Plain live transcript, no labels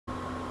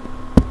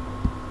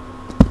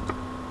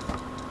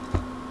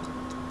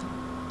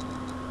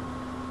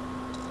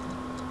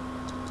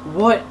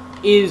What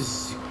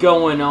is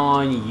going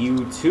on,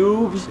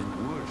 YouTube?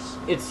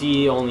 It's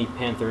the Only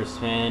Panthers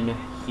fan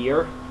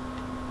here.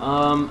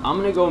 I'm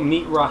gonna go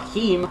meet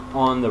Raheem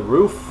on the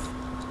roof.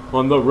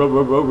 On the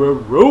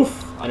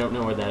roof. I don't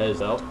know where that is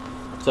though,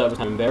 so that was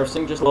kind of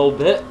embarrassing, just a little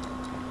bit.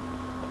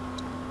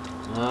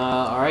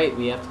 Alright,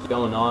 we have to keep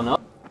going on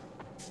up.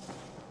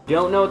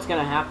 Don't know what's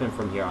gonna happen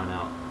from here on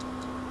out,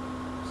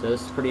 so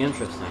this is pretty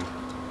interesting.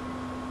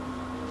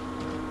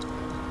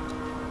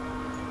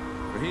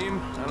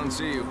 Raheem, I don't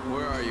see you.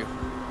 Where are you?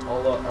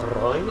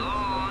 Alright.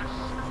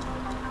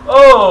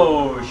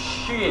 Oh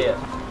shit!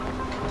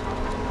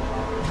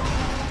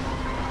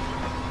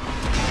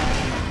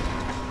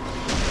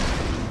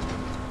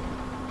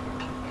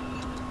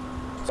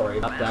 Sorry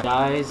about that,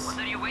 guys.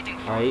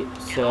 Alright,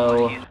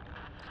 so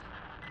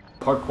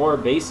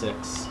parkour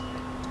basics.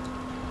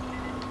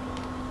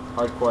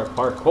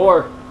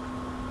 Parkour.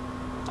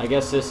 I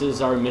guess this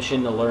is our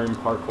mission to learn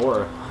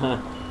parkour.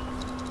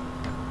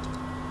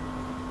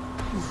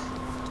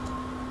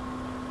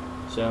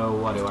 So,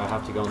 what, do I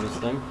have to go on this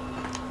thing?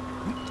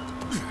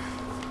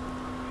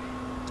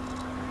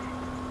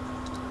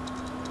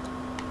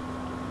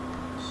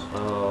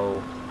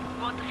 So,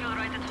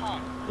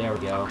 there we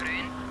go.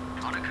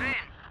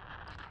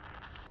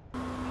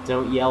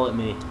 Don't yell at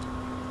me.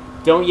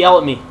 Don't yell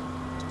at me!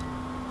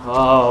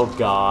 Oh,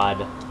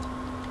 God.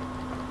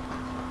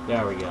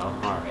 There we go.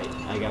 Alright,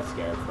 I got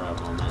scared for a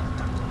moment.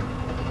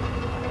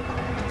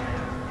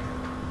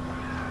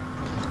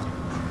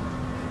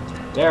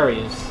 There he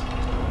is.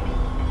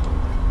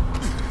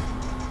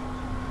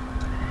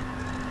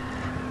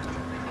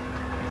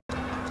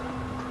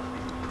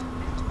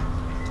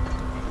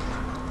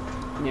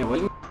 Yeah,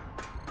 what?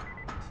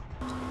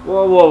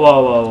 Whoa, whoa,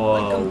 whoa, whoa,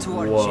 whoa. Welcome to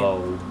our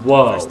whoa, gym.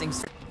 whoa. First things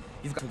first,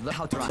 you've got to learn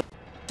how to run.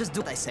 Just do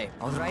what I say,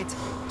 alright?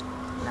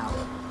 Now,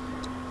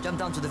 jump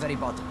down to the very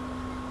bottom.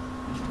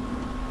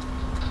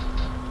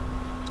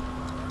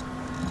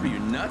 Are you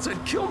nuts?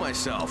 I'd kill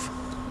myself.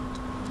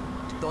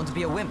 Don't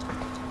be a wimp.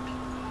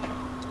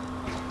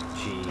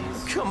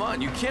 Jeez. Come on,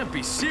 you can't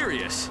be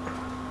serious.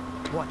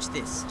 Watch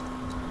this.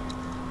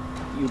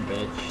 You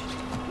bitch.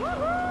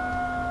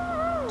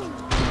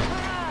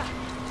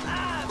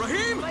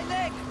 Raheem! My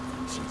leg!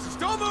 Jesus,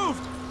 don't move!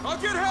 I'll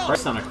get help!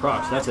 Press on a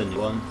crotch, that's a new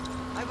one.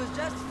 I was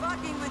just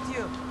fucking with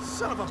you.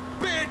 Son of a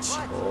bitch!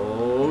 What?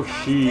 Oh,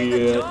 Can't take a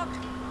shit. joke?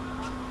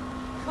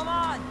 Come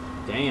on!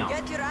 Damn.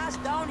 Get your ass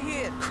down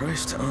here!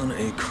 Christ on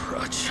a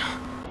crutch.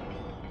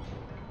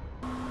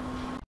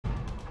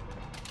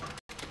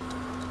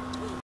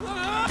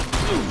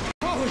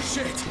 Holy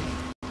shit!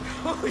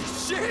 Holy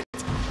shit!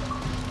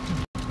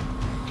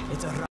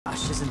 It's a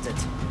rush, isn't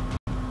it?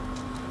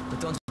 But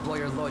don't blow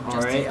your load just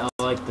Alright, yet.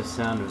 I like the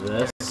sound of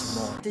this.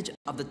 Advantage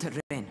of the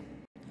terrain.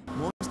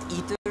 Most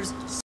eaters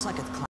suck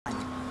at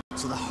climbing,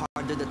 so the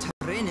harder the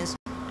terrain is,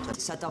 the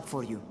set up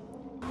for you.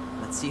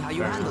 Let's see how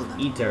you Fair handle enough.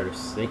 them.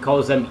 Eaters. They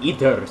call them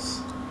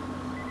eaters.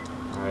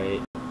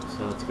 Alright,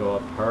 so let's go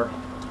up her.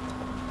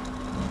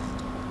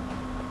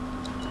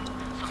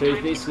 So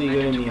he's basically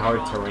giving me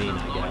hard terrain,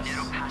 I guess.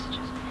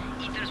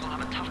 Eaters will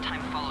have a tough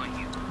time following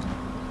you.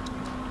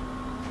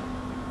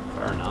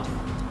 Fair enough.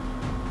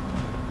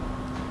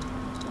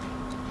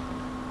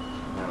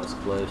 That was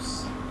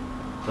close.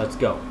 Let's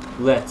go.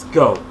 Let's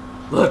go.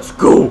 Let's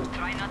go!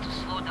 Try not to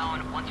slow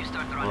down once you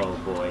start running. Oh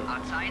boy.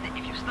 Outside,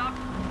 if you stop,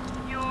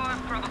 you're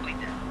probably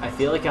dead. I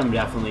feel like I'm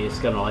definitely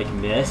just gonna like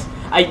miss.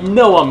 I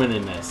know I'm gonna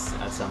miss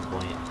at some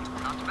point.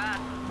 Not bad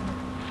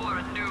for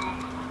a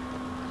noob.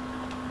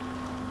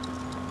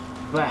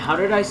 But how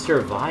did I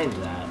survive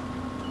that?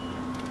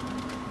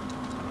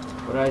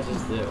 What did I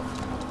just do?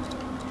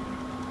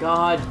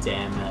 God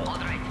damn it.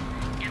 Alright,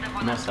 get up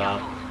on Messed the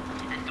up.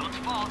 scaffold. And don't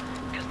fall,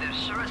 because there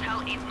sure as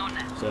hell ain't no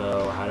net.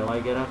 So how do I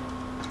get up?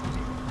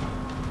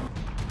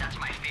 That's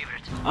my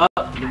favorite.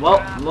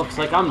 Well, looks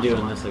like I'm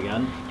doing this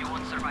again. You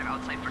won't survive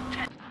outside for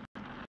 10.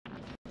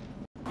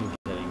 You're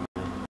kidding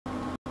me.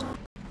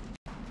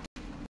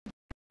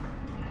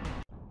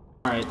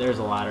 Alright, there's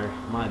a ladder.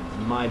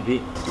 My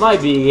B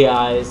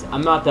guys.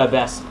 I'm not the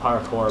best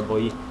parkour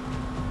boy.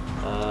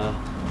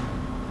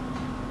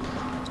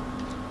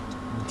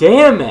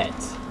 Damn it!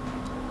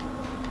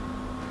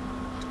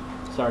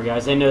 Sorry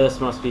guys, I know this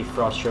must be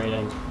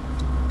frustrating.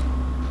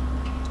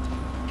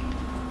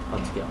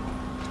 Let's go.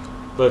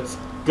 Let's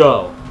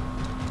go.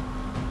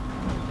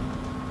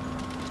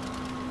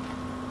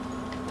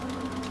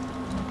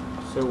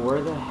 So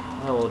where the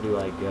hell do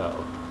I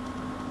go?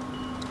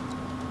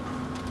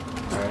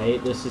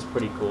 Alright, this is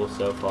pretty cool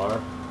so far.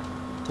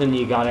 Then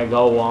you gotta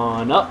go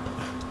on up.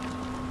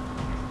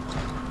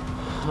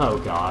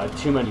 Oh god,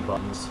 too many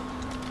buttons.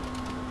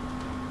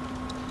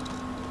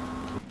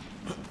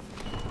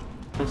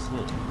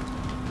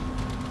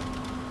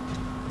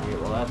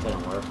 Alright, well that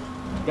didn't work.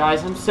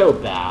 Guys, I'm so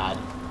bad.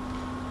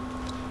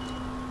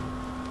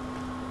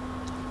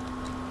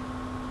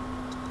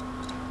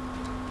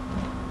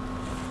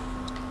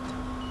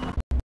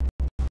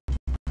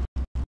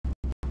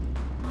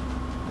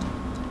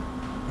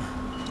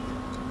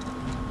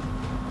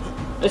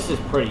 This is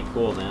pretty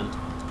cool, man.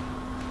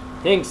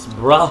 Thanks,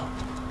 bruh.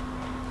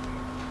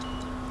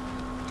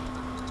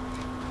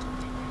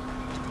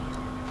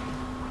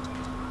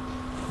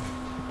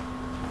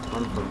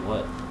 Run from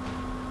what?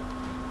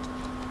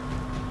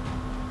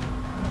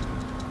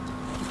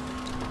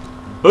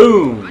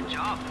 Boom! Good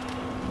job.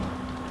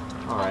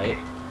 Alright.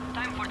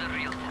 Time for the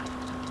real test.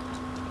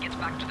 Get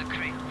back to the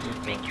crate.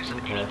 Make use of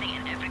anything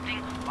and everything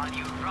while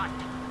you run.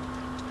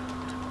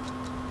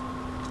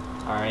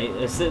 Alright,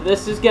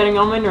 this is getting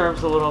on my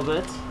nerves a little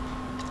bit.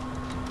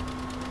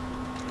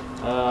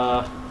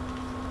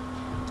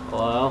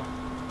 Hello?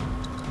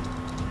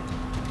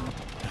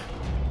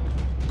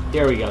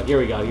 Here we go, here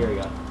we go, here we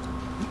go.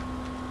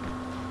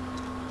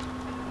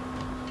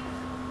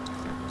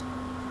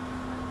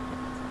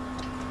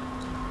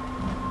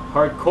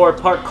 Parkour,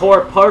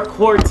 parkour,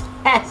 parkour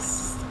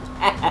test!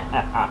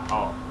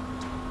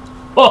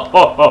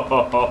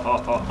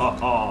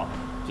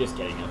 Just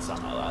kidding, that's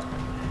not my laugh.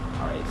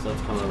 Alright, so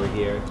let's come over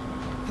here.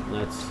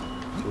 Let's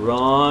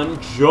run,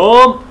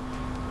 jump!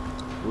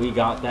 We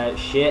got that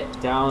shit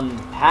down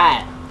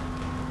pat.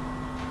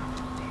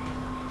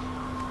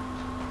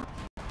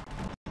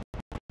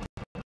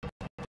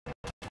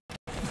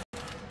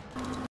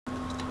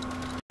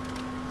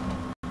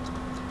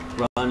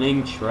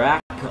 Running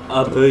track,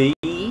 boy.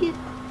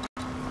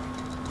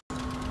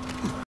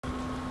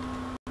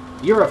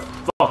 You're a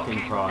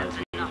fucking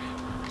prodigy.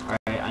 Alright,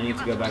 I need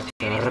to go back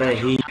to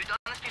Raheem. You done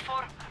this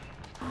before?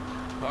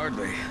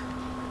 Hardly.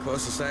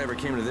 Closest I ever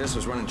came to this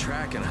was running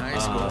track in high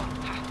school.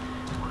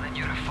 Well, then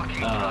you're a fucking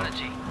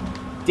prodigy.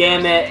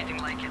 Damn it. Anything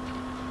like it.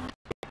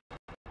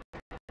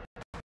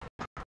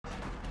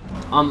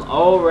 I'm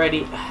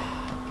already...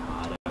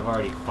 God, I've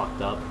already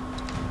fucked up.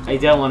 I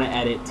don't want to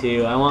edit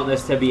too. I want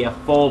this to be a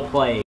full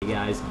play,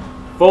 guys.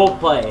 Full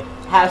play.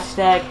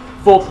 Hashtag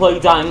full play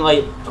Dying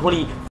Light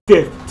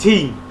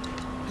 2015.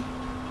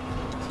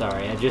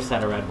 Sorry, I just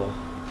had a Red Bull.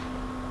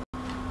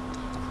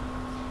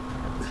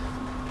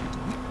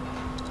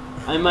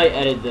 I might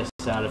edit this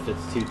out if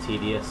it's too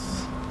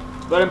tedious.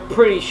 But I'm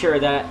pretty sure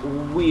that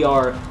we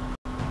are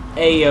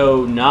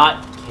AO,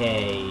 not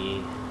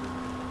K.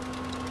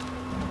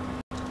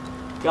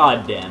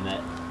 God damn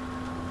it.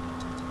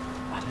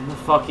 I'm the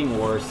fucking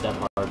worst at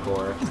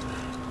parkour.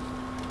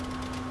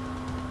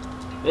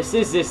 This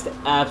is just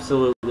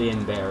absolutely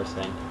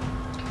embarrassing.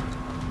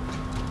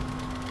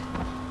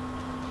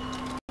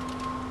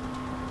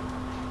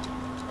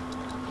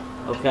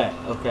 Okay,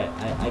 okay,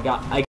 I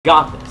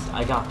got this,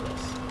 I got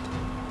this.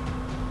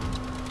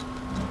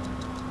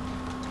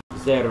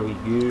 There we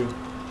go.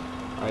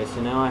 Alright,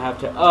 so now I have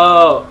to,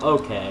 oh,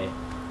 okay.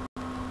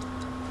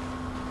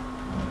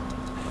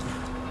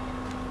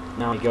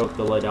 Now we go with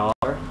the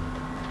Ladar.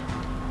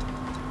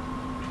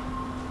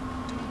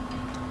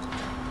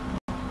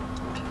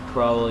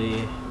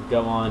 Probably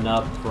go on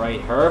up right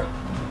her.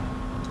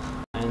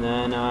 And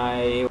then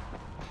I...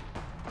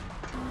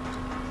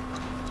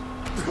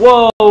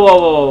 Whoa, whoa, whoa,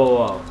 whoa,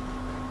 whoa.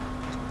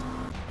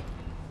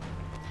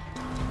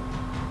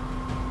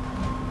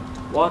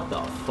 What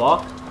the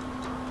fuck?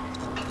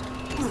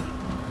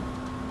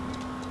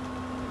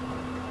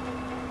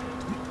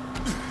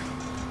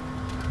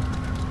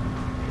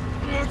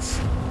 What's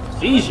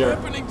Seizure?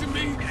 happening to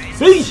me?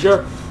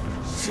 Seizure?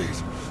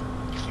 Shit.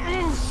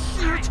 Oh,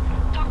 shit.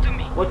 Talk to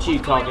me. What you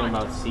talking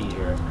about,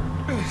 seizure?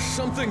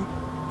 Something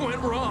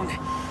went wrong.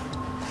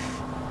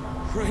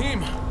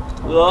 Raheem,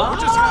 What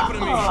just happened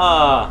to me?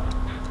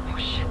 Oh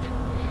shit.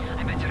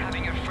 I bet you're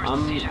having your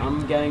first seizure.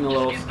 I'm getting a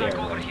little Just get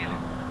scared back over right here. now.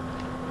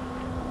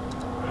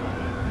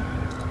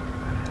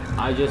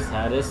 I just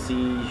had a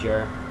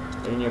seizure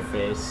in your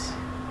face.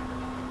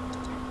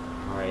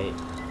 Alright.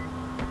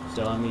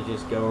 So let me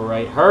just go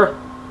right her,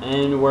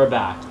 and we're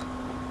back.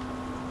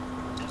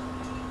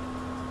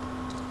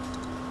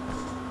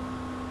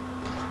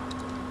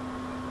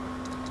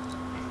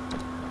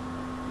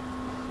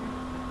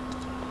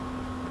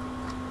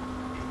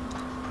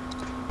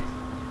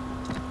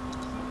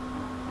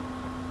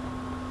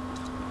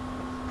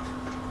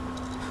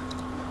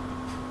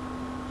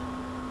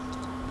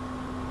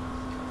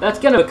 That's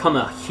gonna become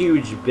a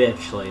huge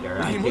bitch later,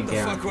 I Raheem, can what the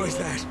fuck guarantee was it.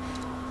 that?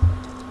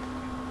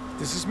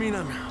 Does this mean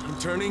I'm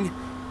turning?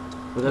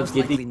 Without Most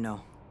likely getting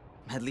no.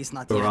 At least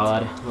not yet.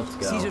 rod, let's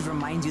go. Seizures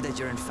remind you that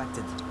you're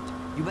infected.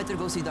 You better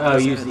go see Oh, Dr.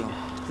 use Sarah, the-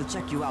 though. He'll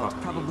check you out,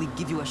 Fuck probably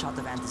give you a shot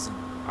of antizin.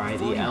 Alright,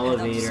 Before the you head out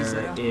to see elevator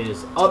Sarah,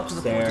 is talk to the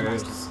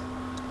upstairs. quartermaster.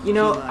 You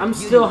know, He'll, I'm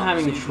heal still you up so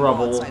having you can go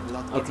trouble, outside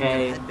without getting your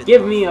okay? head bitten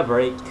Give off. me a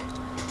break.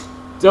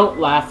 Don't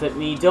laugh at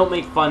me, don't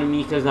make fun of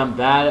me because I'm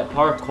bad at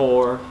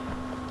parkour.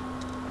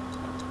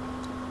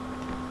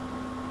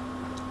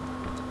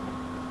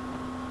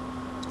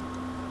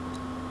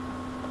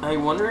 I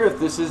wonder if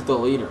this is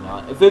delayed or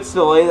not. If it's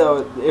delayed,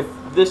 if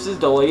this is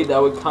delayed,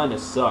 that would kind of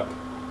suck.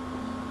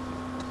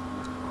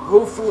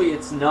 Hopefully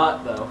it's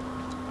not, though.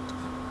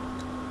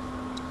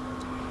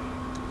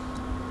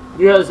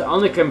 Because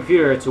on the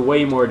computer, it's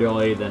way more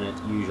delayed than it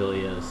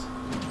usually is.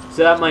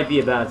 So that might be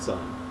a bad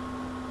sign.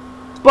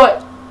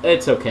 But,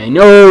 it's okay.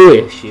 No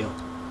issue.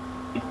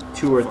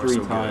 2 or 3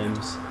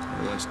 times.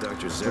 Once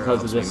Dr. Zara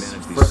because of helps me this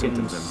manage these frickin'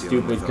 symptoms I'm dealing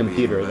stupid with, I'll be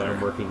computer even that I'm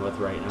better. working with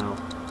right now.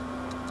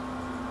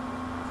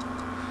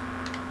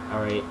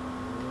 Alright.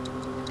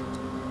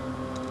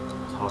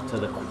 Talk to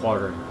the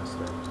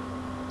quartermaster.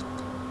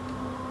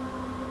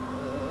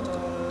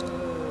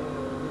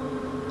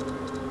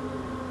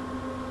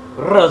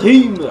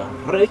 Rahim!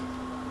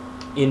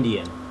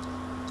 Indian.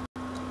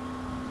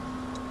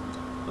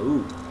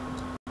 Ooh.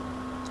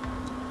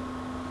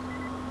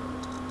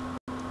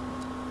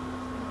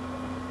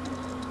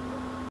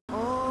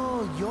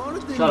 Oh, you're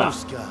the Shut new up.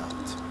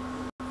 scout.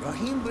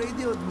 Rahim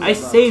radioed me I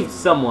about saved you.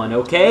 someone,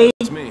 okay?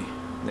 It's me.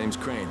 Name's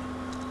Crane.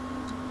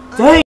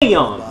 I Damn!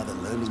 don't bother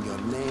learning your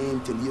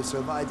name till you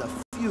survived a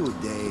few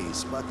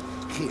days, but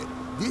here,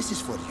 this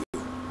is for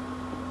you.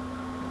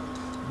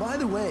 By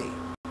the way,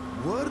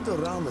 word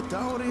around the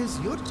tower is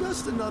you're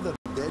just another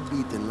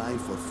deadbeat in line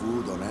for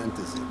food or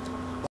antizin.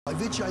 By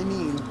which I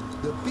mean,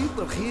 the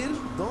people here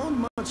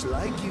don't much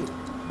like you,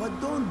 but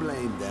don't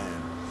blame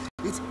them.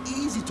 It's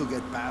easy to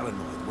get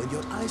paranoid when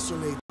you're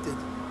isolated.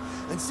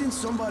 And since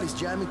somebody's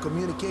jamming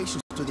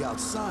communications to the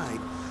outside,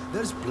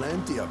 there's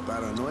plenty of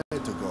paranoia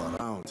to go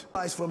around.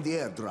 Eyes from the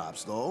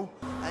airdrops, though,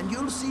 and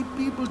you'll see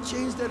people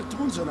change their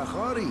tunes in a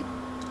hurry.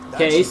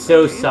 Okay,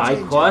 so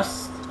side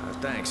quest.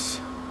 Thanks.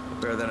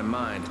 I'll bear that in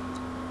mind.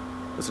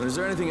 Listen, is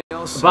there anything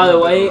else? By the I'm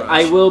in a bit way, of a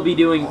I rush. will be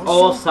doing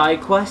all Also,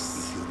 side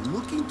quests. If you're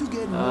looking to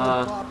get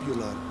more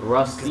popular,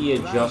 Rusty you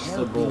can try helping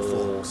adjustable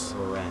folks.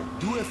 wrench.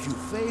 Do a few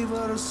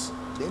favors,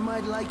 they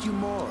might like you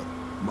more.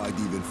 Might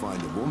even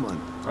find a woman.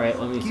 Alright,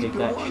 let me Keep take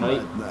your that one shite.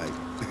 at night.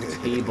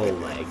 Table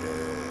leg.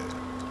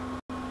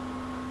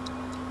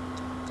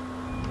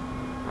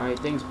 Alright,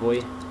 thanks,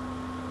 boy.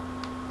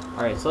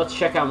 Alright, so let's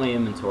check out my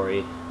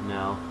inventory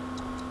now.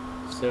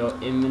 So,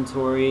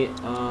 inventory,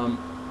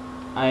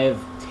 I have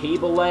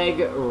table leg,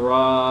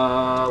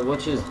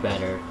 which is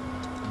better?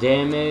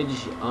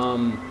 Damage,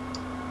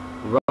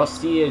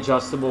 rusty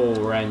adjustable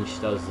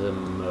wrench does the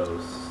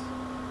most.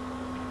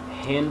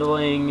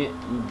 Handling,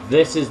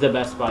 this is the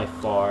best by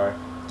far,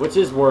 which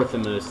is worth the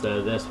most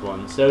though, this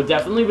one. So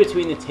definitely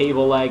between the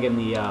table leg and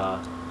the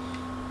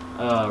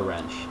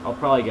wrench. I'll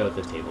probably go with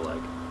the table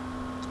leg.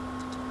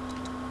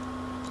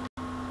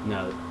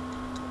 No.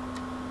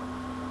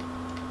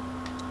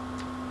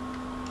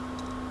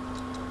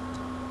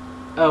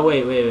 Oh,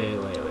 wait.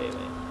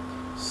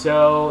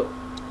 So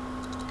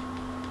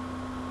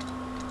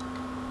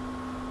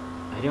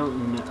I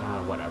don't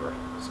know, whatever.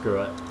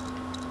 Screw it.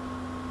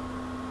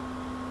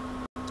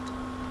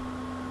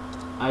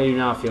 I do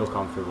not feel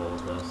comfortable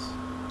with this.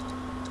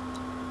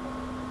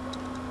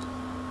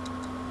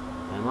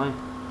 Am I?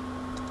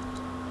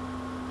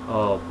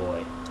 Oh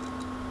boy.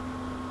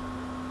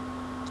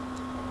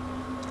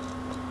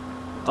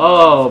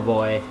 Oh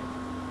boy.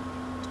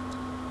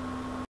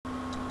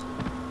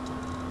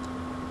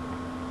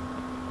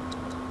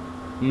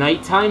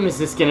 Nighttime is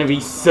just gonna be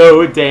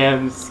so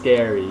damn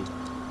scary.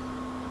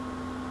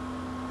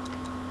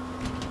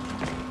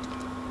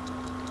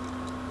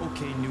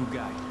 Okay, new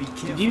guy. Be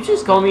careful. Did you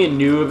just call me a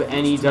noob,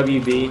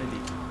 NEWB?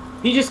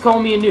 He just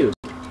called me a noob.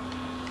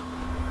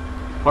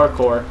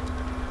 Parkour.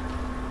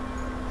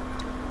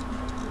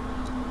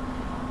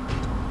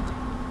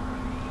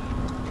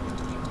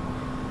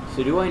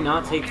 So do I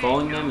not take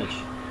falling damage?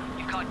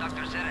 You caught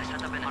Dr. Zara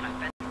set up an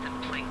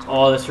unoffensive plink.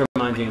 Oh, this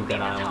reminds me of Dead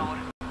Leave the Island. tower,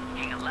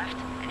 hang a left,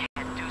 and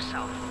head due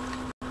south.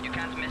 You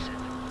can't miss it.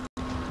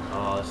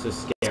 Oh, this is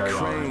scary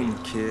already. Crane,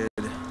 kid.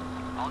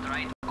 All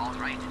right.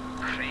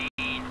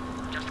 Crane.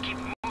 Just keep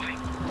moving.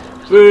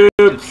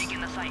 Boobs! Peek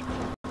in the sight.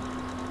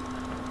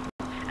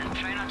 And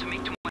try not to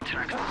make too much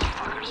tracks,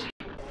 fuckers.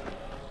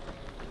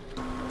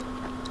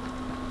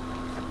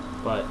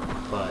 But.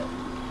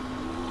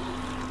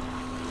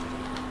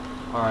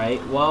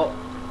 Alright, well,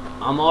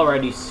 I'm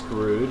already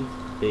screwed,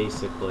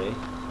 basically.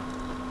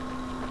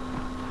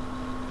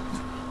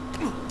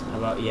 How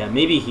about, yeah,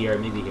 maybe here.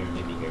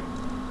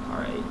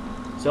 Alright.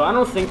 So I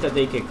don't think that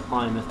they could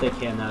climb. If they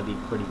can, that'd be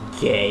pretty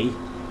gay.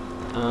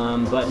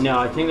 But no,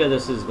 I think that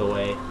this is the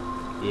way.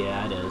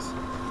 Yeah, it is.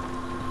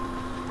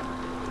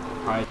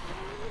 Alright.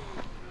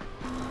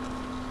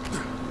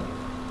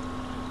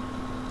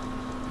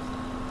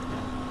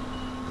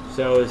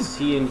 So is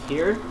he in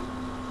here?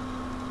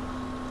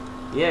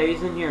 Yeah,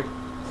 he's in here.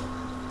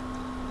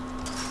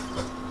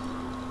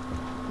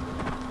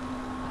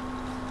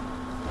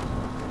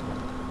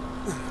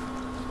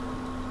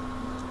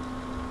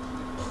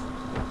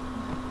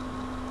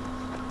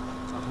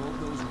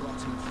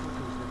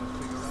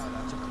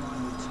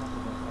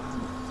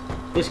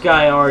 This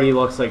guy already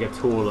looks like a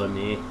tool to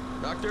me.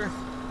 Doctor?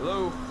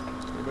 Hello?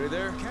 Anybody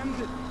there?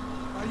 Candid,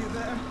 are you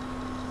there?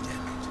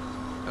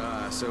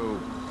 So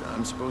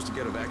I'm supposed to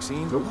get a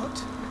vaccine?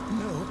 What?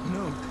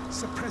 No.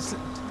 Suppressant.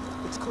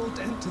 It's called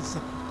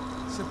antizin.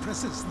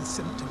 Suppresses the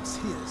symptoms.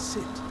 Here,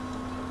 sit.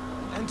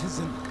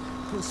 Antizin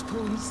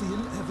postpones the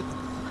inevitable.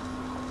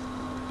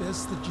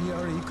 Best the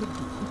GRE could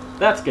do.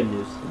 That's good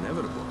news.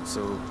 Inevitable.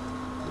 So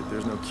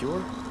there's no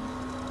cure?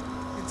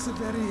 It's a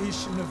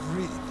variation of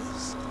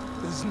rabies.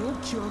 There's no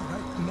cure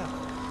right now,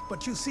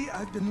 But you see,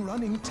 I've been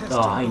running tests.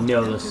 Oh, I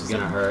know this is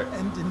gonna hurt.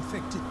 And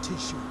infected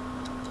tissue.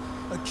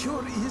 A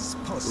cure is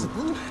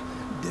possible.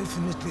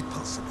 Definitely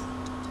possible.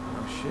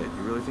 Oh shit,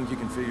 you really think you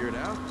can figure it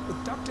out?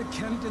 With Dr.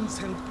 Camden's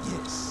help,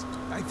 yes.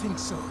 I think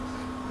so.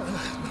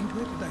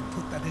 Where did I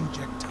put that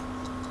injector?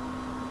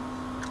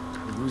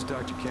 Who's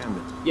Dr.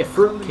 Camden? Yeah,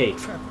 fruitcake.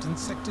 Trapped in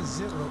Sector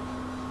 0.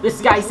 This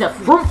guy's a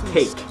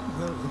fruitcake.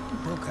 Well,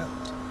 broke out.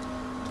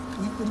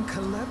 We've been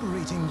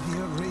collaborating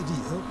via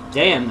radio.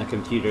 Damn, the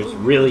computer's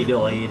really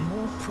delayed.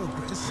 More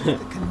progress if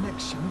the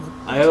connection would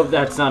I hope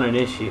that's not an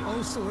issue.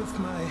 Also, if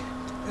my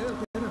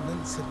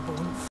experiments had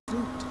borne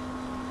fruit,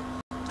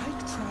 I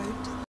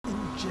tried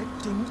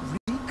injecting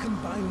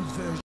recombined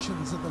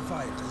versions of the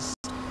virus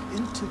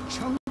into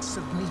chunks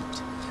of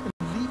meat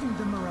and leaving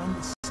them around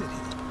the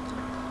city,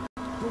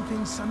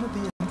 hoping some of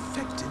the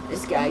infected.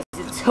 This guy's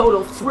a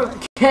total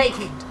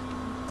fruitcake.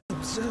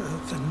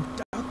 Observe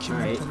and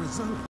document the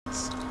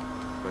results.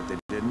 But they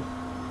didn't?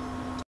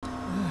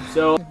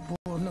 So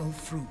bore no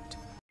fruit.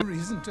 No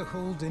reason to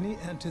hold any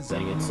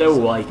antizen. it's so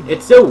like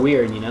it's so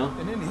weird, you know.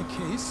 In any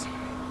case,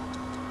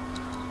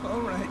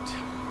 all right.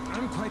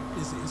 I'm quite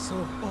busy, so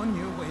on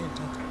your way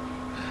now.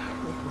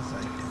 What was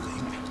I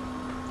doing?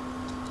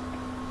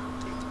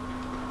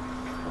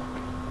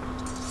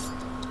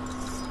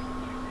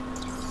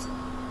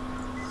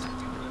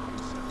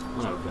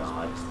 Oh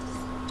god.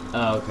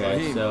 Oh,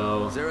 okay,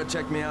 so Zara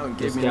checked me out and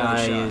this gave me another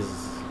guy shot.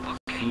 is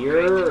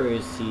here, or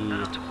is he?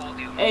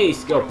 Hey,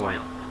 skill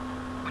point.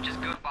 Which is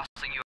good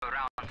bossing you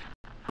around.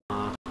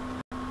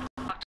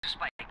 Talk to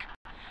Spike.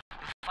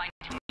 We'll find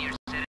him near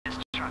Zed's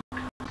truck.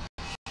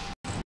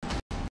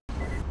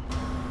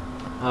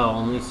 Oh,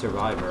 only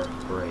survivor.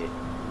 Great.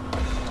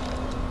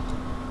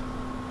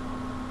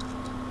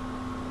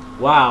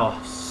 Wow,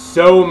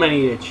 so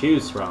many to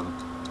choose from.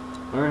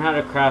 Learn how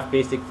to craft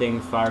basic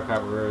things,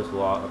 firecrackers,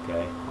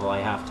 okay. Well, I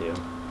have to.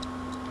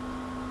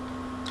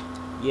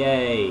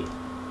 Yay.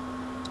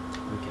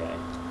 Okay.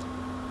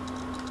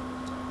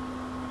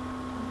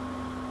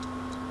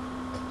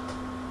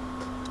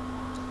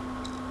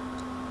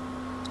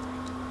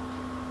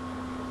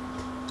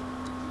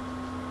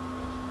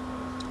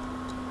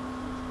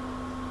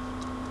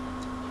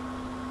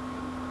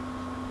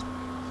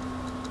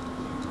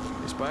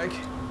 Hey, Spike?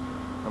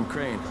 I'm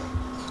Crane.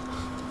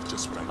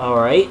 Just right.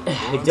 Alright,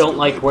 I don't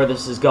like where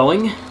this is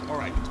going.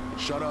 Alright,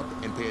 shut up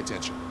and pay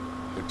attention.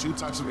 There are two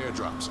types of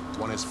airdrops.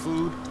 One has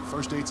food,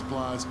 first aid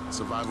supplies,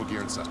 survival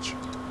gear and such.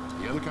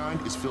 The other kind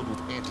is filled with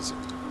antizin.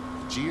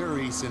 The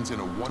GRE sends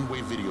in a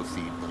one-way video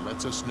feed that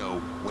lets us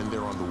know when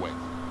they're on the way.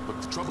 But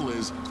the trouble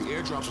is, the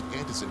airdrops with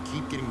antizin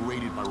keep getting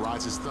raided by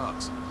Rise's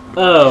thugs.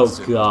 Oh,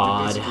 Antizin,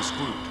 God. they're basically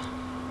screwed.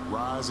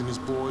 Rise and his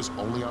boys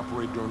only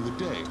operate during the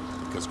day,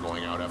 because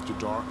going out after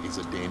dark is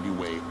a dandy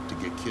way to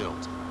get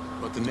killed.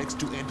 But the next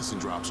two antizin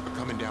drops are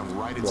coming down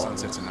right at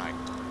sunset tonight,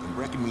 and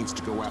Brecken means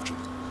to go after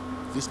them.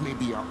 This may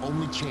be our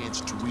only chance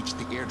to reach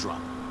the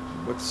airdrop.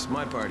 What's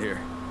my part here?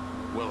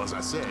 Well, as I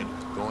said,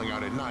 going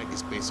out at night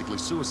is basically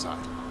suicide.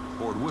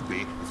 Or it would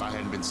be if I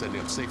hadn't been setting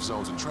up safe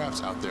zones and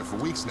traps out there for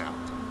weeks now,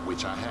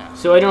 which I have.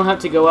 So I don't have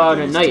to go out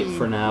at night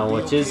for now,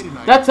 which is,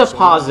 that's a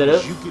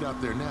positive. You get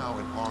out there now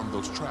and arm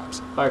those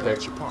traps. Perfect.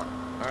 That's your part.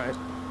 Alright.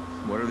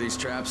 What are these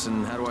traps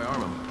and how do I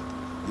arm them?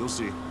 You'll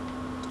see.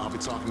 I'll be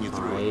talking you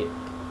through it.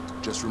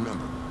 Just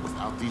remember,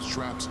 without these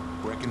traps,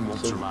 Brecken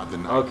won't survive the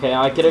night. Okay,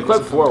 I could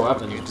equip 4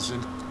 weapons.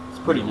 It's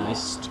pretty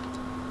nice.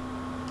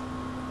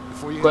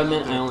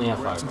 Equipment, I only have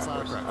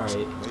firecrackers.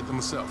 Alright. Made them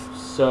myself.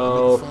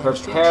 So,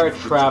 prepare a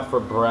trap for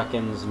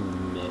Brecken's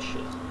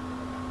mission.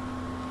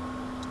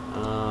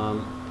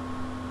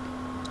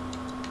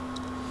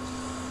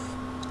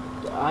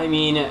 I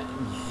mean,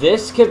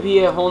 this could be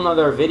a whole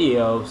nother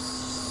video,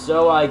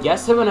 so I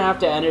guess I'm gonna have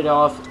to end it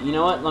off. You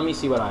know what? Let me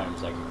see what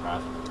items I can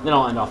craft. Then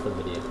I'll end off the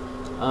video.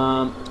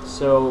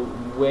 So,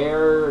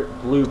 where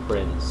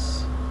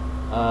blueprints?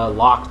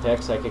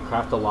 Lockpicks. I could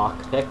craft a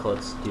lockpick.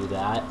 Let's do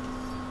that.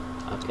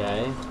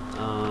 Okay.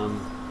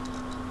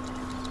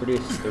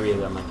 Produce 3 of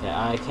them.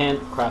 I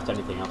can't craft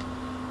anything else.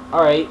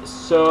 Alright,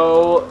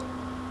 so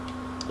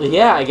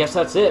yeah, I guess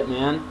that's it,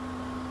 man.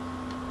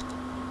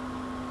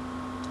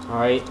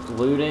 Alright,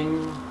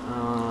 looting.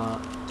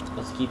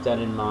 Let's keep that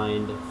in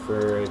mind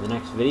for the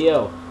next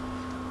video.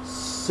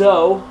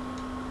 So,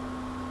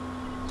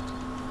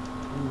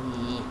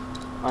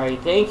 alright,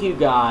 thank you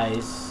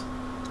guys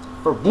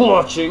for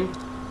watching.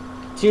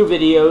 2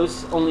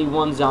 videos, only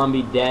 1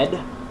 zombie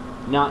dead.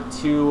 Not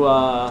too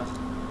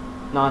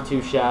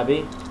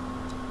shabby.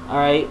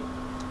 Alright.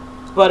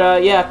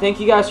 But, yeah, thank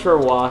you guys for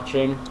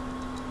watching.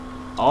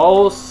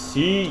 I'll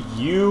see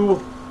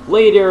you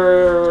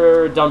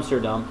later,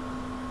 Dumpster Dump.